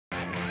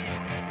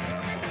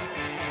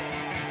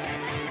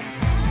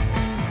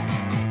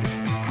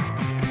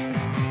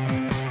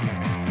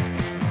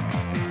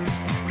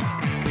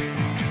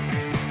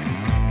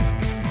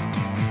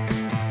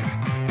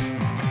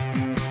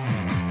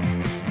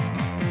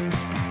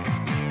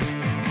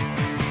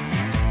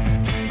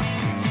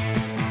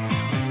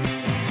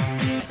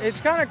It's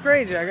kind of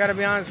crazy. I got to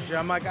be honest with you.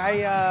 I'm like,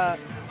 I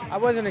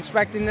wasn't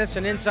expecting this,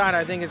 and inside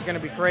I think it's going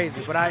to be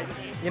crazy. But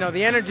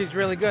the energy's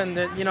really good, and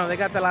they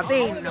got the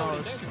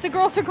Latinos. So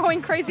girls are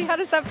going crazy. How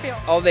does that feel?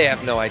 Oh, they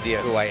have no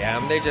idea who I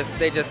am. They just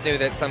knew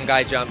that some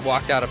guy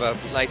walked out of a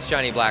nice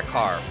shiny black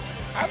car.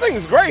 I think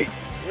it's great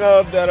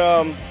that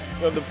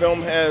the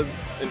film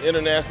has an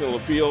international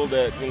appeal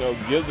that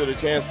gives it a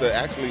chance to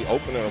actually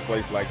open in a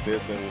place like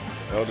this, and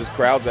there's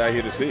crowds out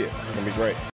here to see it. It's gonna be great.